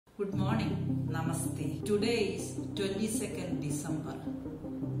Good morning, Namaste. Today is 22nd December,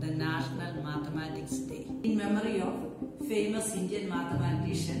 the National Mathematics Day. In memory of famous Indian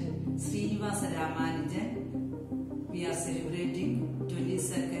mathematician Srinivasa Ramanujan, we are celebrating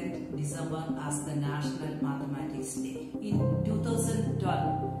 22nd December as the National Mathematics Day. In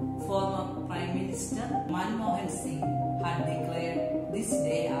 2012, former Prime Minister Manmohan Singh had declared this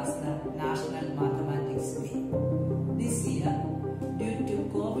day as the National Mathematics Day. This year, due to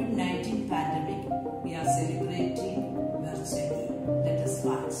COVID-19 pandemic, we are celebrating virtually. Let us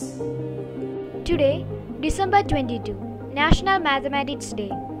watch. Today, December 22, National Mathematics Day.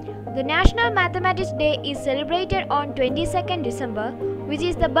 The National Mathematics Day is celebrated on 22nd December, which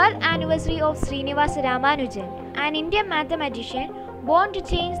is the birth anniversary of Srinivasa Ramanujan, an Indian mathematician born to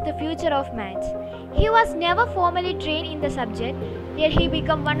change the future of maths. He was never formally trained in the subject, yet he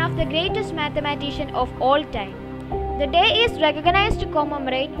became one of the greatest mathematicians of all time. The day is recognized to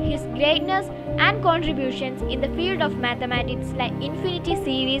commemorate his greatness and contributions in the field of mathematics like infinity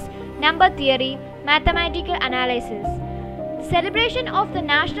series, number theory, mathematical analysis. The celebration of the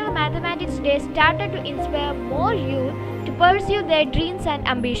National Mathematics Day started to inspire more youth to pursue their dreams and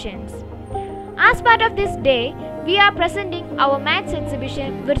ambitions. As part of this day, we are presenting our maths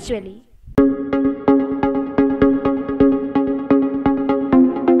exhibition virtually.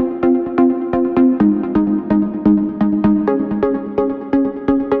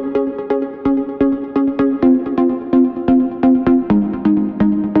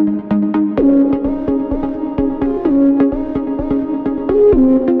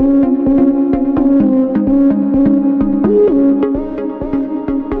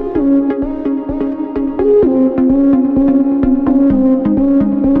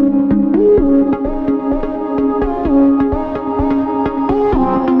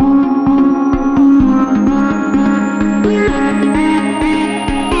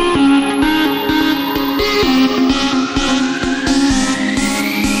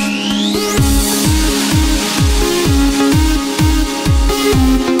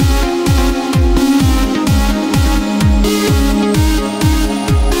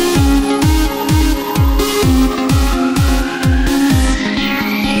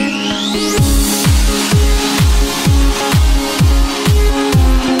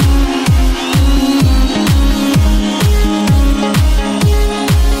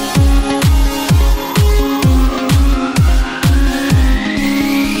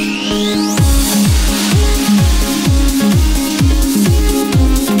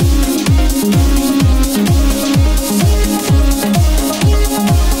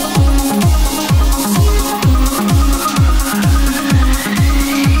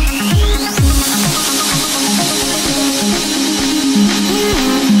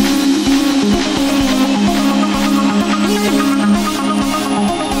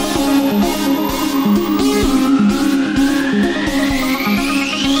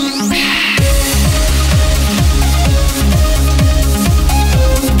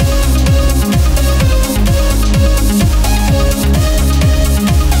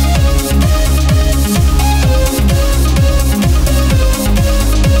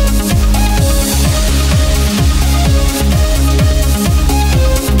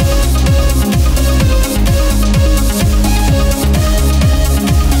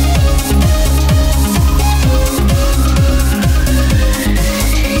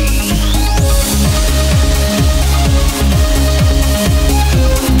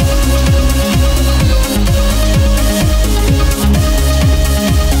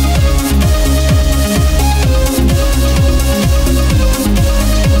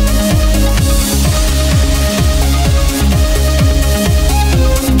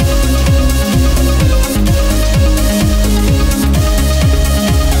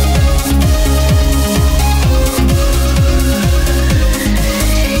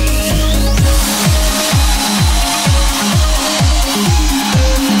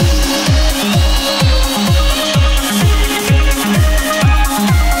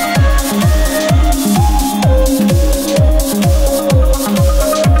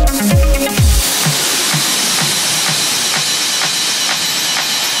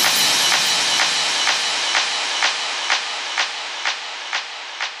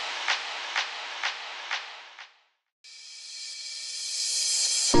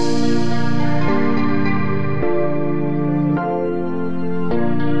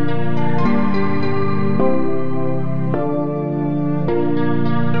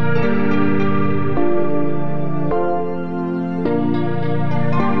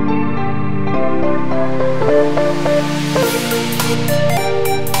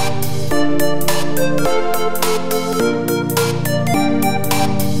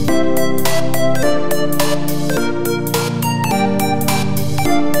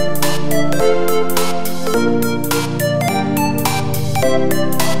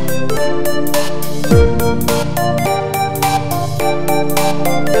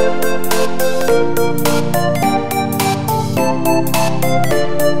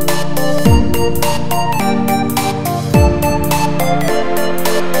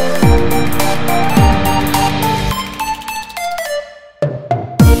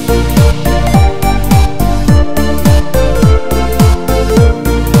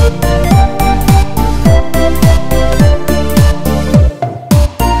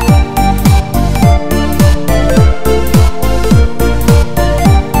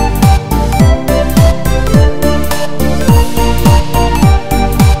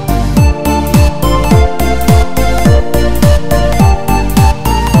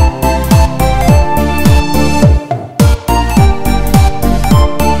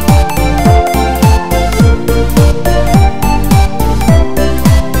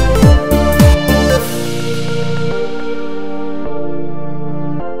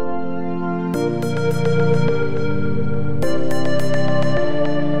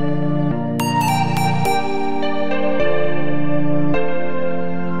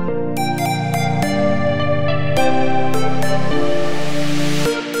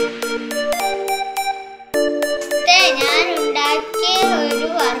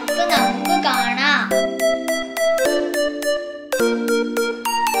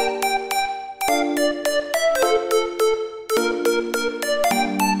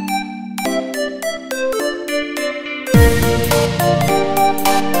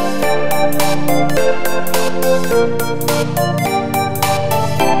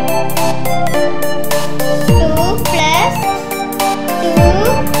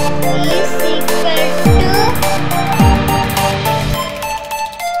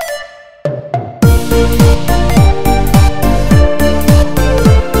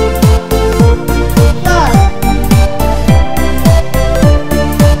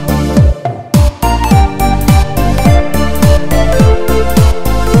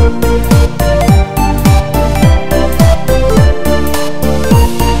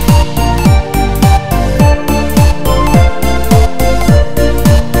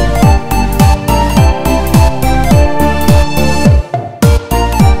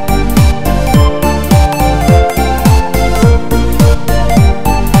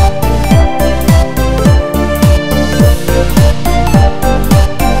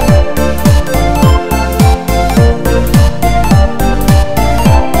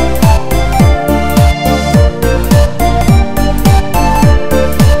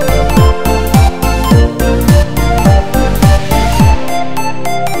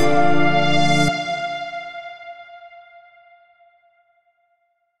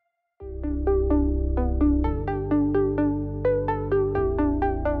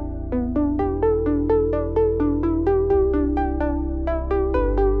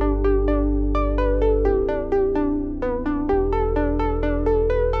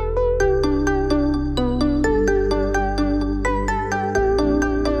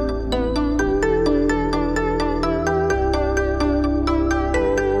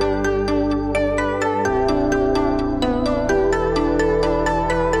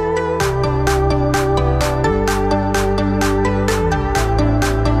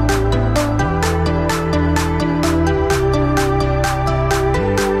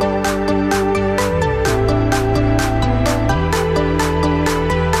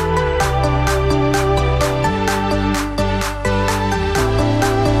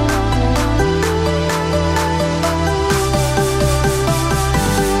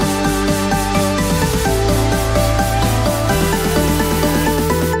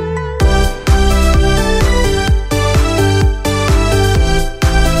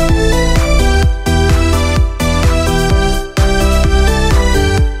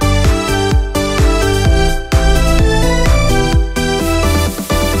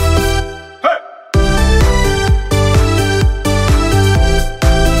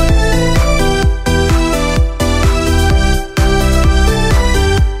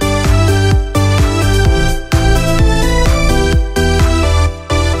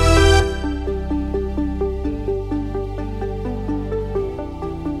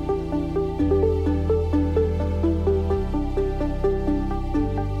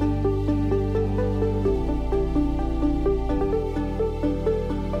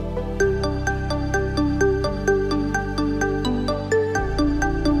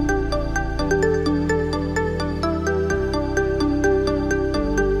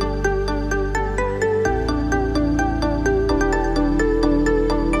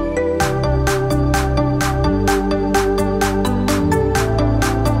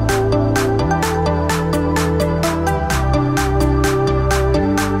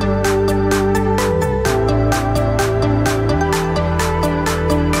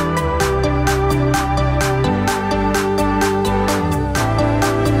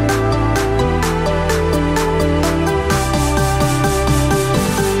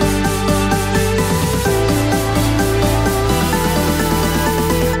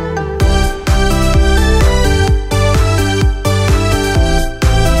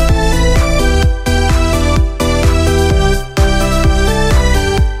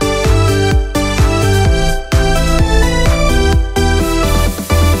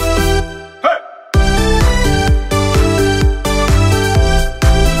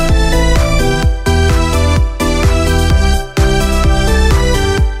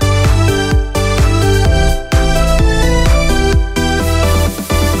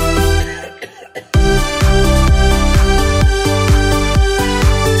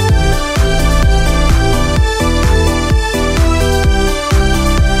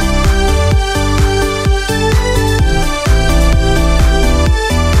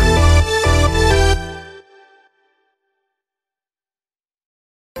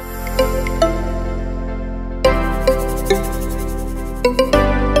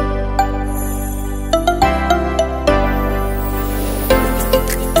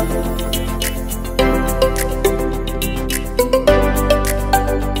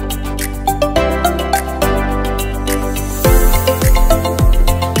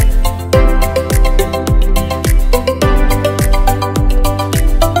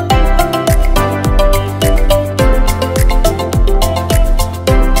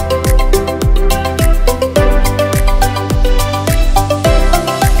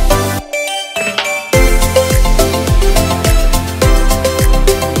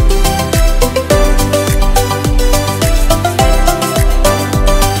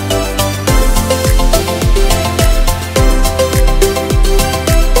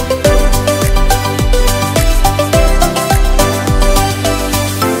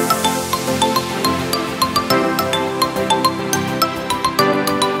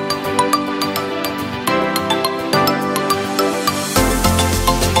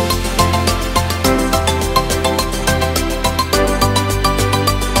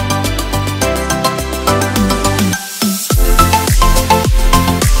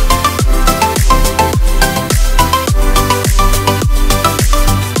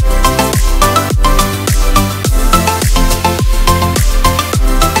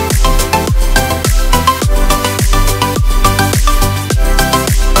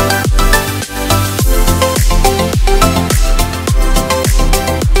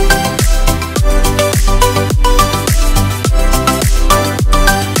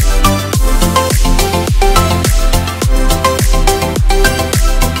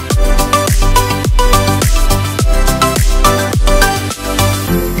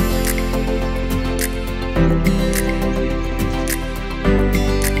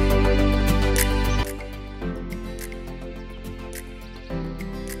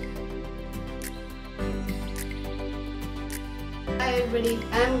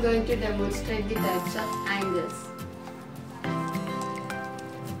 I am going to demonstrate the types of angles.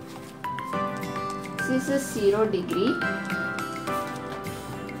 This is 0 degree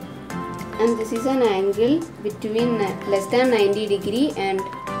and this is an angle between less than 90 degree and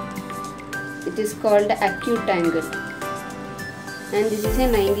it is called acute angle, and this is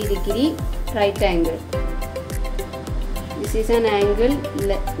a 90 degree right angle. This is an angle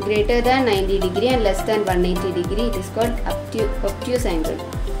greater than 90 degree and less than 180 degree. It is called obtuse angle.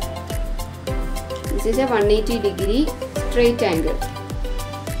 This is a 180 degree straight angle.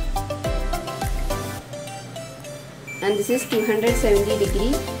 And this is 270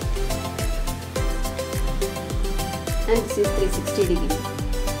 degree. And this is 360 degree.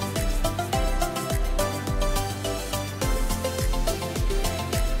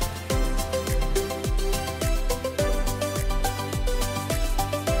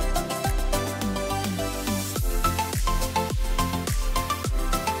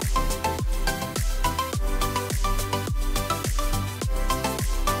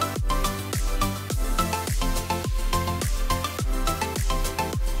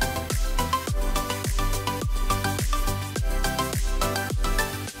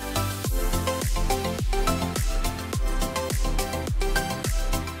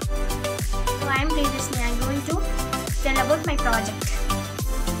 I am going to tell about my project.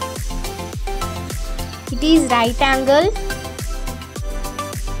 It is right angle,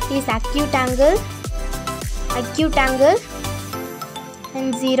 it is acute angle,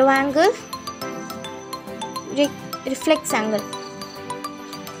 and zero angle, reflex angle.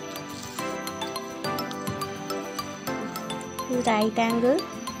 Right angle,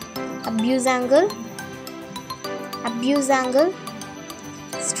 obtuse angle,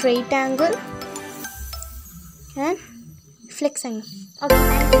 straight angle, and reflex angle. Okay,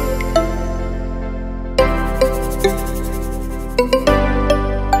 thank you.